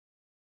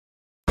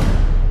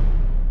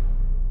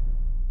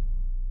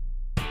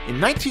In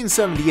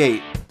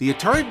 1978, the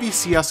Atari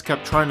VCS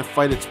kept trying to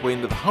fight its way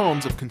into the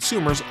homes of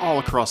consumers all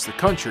across the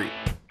country.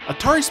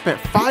 Atari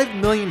spent $5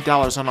 million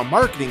on a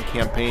marketing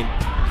campaign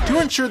to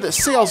ensure that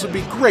sales would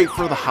be great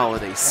for the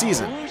holiday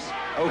season.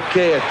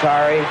 Okay,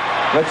 Atari,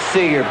 let's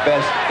see your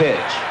best pitch.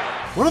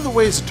 One of the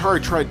ways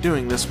Atari tried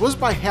doing this was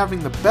by having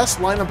the best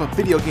lineup of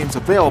video games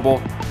available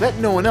that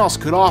no one else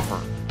could offer.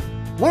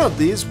 One of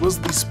these was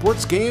the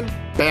sports game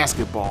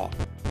basketball.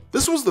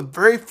 This was the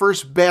very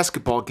first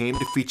basketball game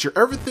to feature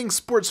everything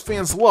sports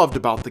fans loved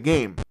about the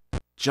game: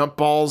 jump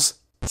balls,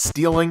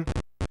 stealing,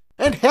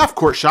 and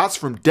half-court shots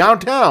from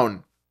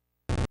downtown.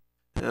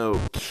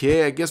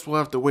 Okay, I guess we'll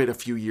have to wait a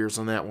few years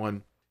on that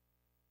one.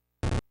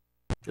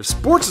 If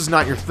sports is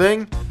not your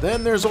thing,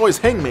 then there's always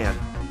Hangman.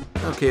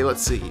 Okay,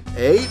 let's see.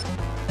 A?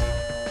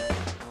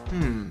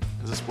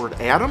 Is this word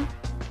Adam?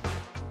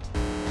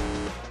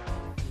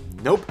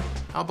 Nope.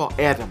 How about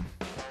Adam?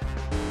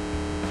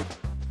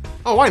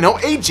 Oh, I know,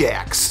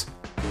 Ajax!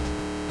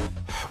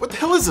 What the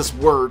hell is this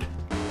word?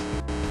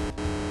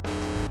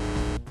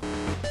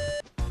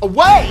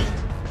 Away!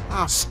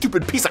 Ah,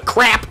 stupid piece of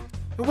crap!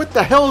 What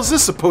the hell is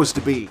this supposed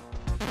to be?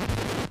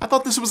 I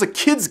thought this was a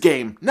kid's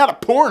game, not a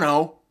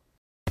porno!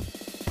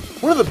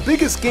 One of the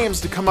biggest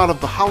games to come out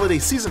of the holiday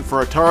season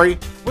for Atari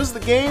was the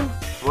game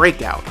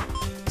Breakout.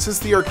 Since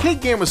the arcade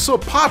game was so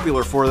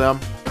popular for them,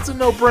 it's a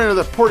no-brainer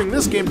that porting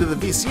this game to the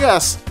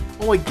VCS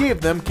only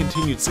gave them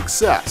continued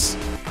success.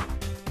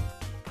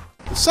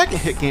 The second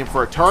hit game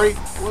for Atari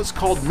was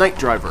called Night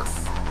Driver.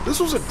 This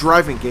was a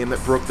driving game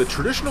that broke the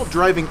traditional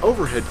driving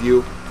overhead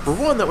view for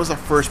one that was a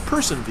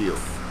first-person view.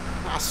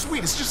 Ah,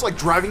 sweet, it's just like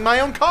driving my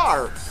own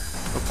car!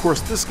 Of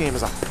course, this game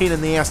is a pain in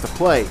the ass to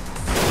play.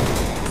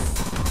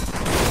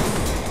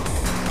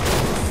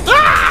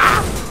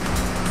 Ah!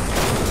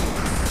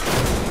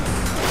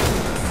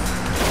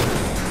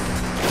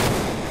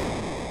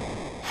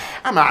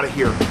 I'm out of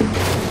here.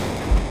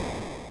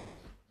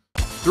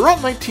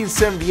 Throughout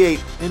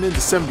 1978 and into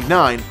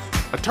 79,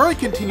 Atari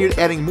continued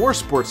adding more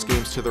sports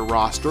games to their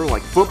roster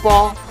like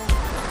football,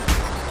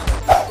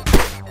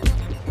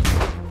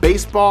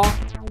 baseball,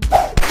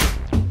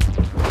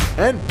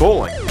 and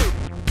bowling.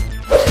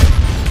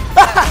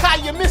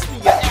 You missed me,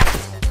 you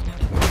ass!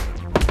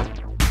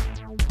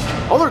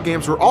 Other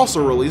games were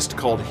also released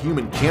called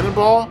Human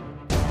Cannonball.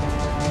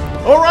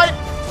 Alright,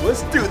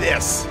 let's do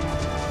this!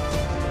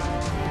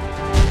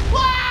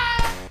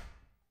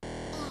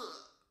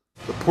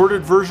 The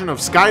ported version of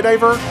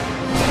Skydiver.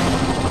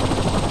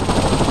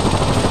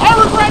 I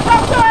regret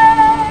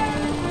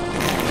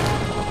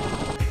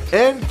nothing!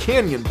 And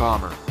Canyon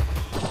Bomber.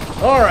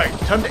 Alright,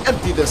 time to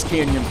empty this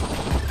canyon.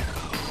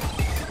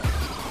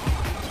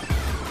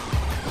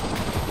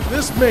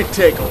 This may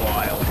take a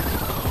while.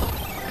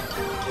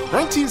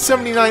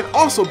 1979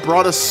 also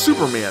brought us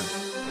Superman,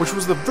 which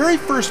was the very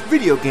first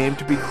video game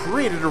to be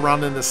created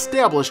around an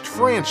established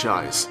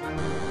franchise.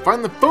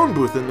 Find the phone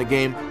booth in the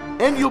game,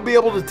 and you'll be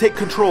able to take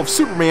control of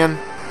Superman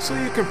so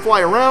you can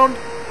fly around,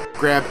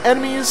 grab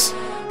enemies,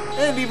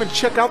 and even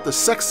check out the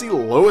sexy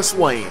Lois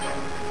Lane.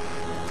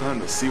 Time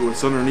to see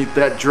what's underneath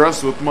that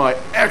dress with my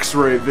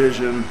X-ray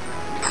vision.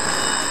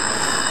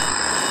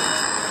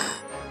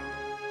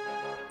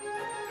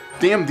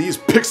 Damn these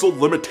pixel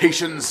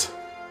limitations!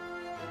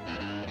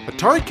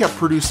 Atari kept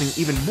producing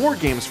even more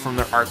games from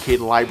their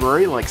arcade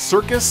library like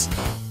Circus,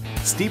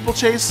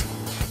 Steeplechase,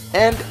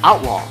 and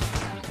Outlaw.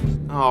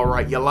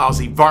 Alright, you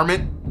lousy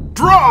varmint.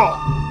 Draw!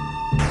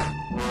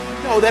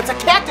 No, that's a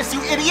cactus,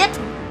 you idiot!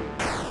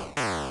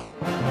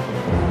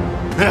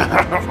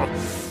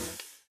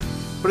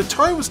 But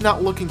Atari was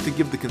not looking to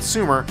give the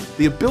consumer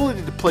the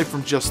ability to play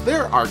from just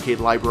their arcade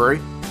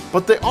library,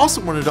 but they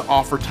also wanted to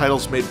offer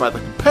titles made by the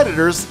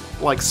competitors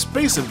like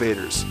Space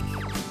Invaders.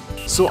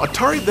 So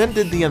Atari then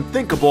did the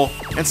unthinkable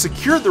and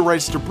secured the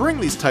rights to bring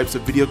these types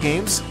of video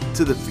games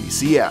to the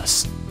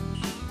VCS.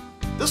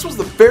 This was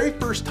the very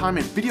first time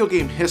in video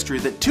game history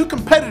that two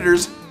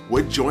competitors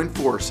would join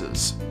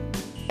forces.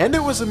 And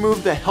it was a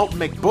move that helped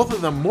make both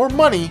of them more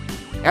money,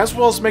 as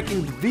well as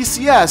making the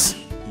VCS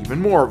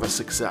even more of a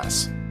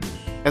success.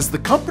 As the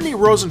company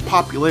rose in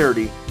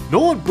popularity,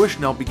 Nolan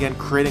Bushnell began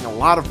creating a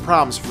lot of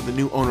problems for the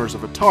new owners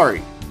of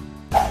Atari.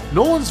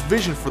 Nolan's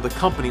vision for the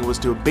company was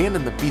to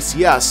abandon the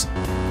VCS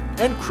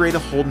and create a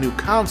whole new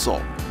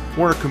console.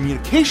 Warner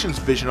Communications'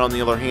 vision, on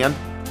the other hand,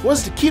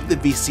 was to keep the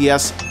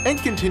VCS and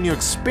continue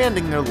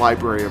expanding their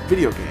library of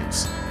video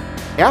games.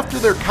 After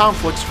their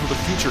conflicts for the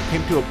future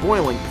came to a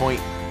boiling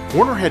point,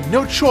 Warner had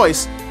no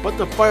choice but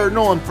to fire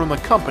Nolan from the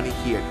company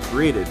he had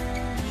created.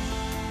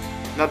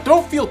 Now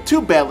don't feel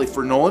too badly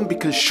for Nolan,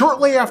 because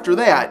shortly after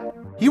that,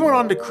 he went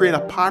on to create a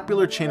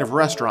popular chain of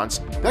restaurants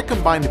that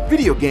combined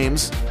video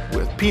games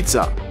with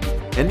pizza,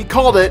 and he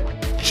called it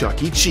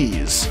Chuck E.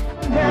 Cheese.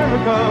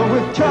 America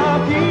with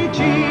Chuck E.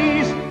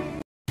 Cheese.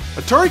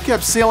 Atari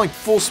kept sailing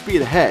full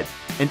speed ahead,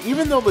 and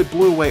even though they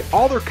blew away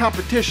all their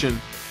competition,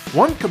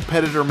 one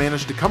competitor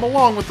managed to come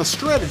along with a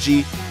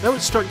strategy that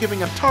would start giving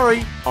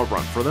Atari a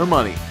run for their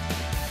money.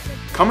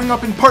 Coming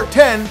up in part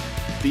 10,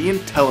 the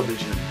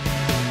Intellivision.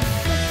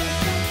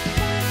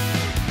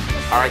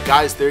 Alright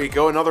guys, there you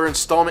go, another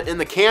installment in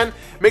the can.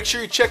 Make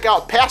sure you check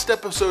out past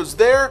episodes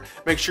there,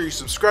 make sure you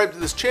subscribe to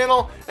this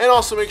channel, and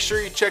also make sure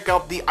you check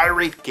out the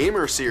Irate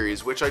Gamer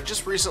series, which I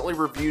just recently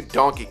reviewed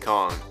Donkey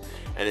Kong.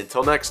 And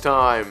until next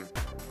time,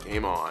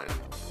 game on.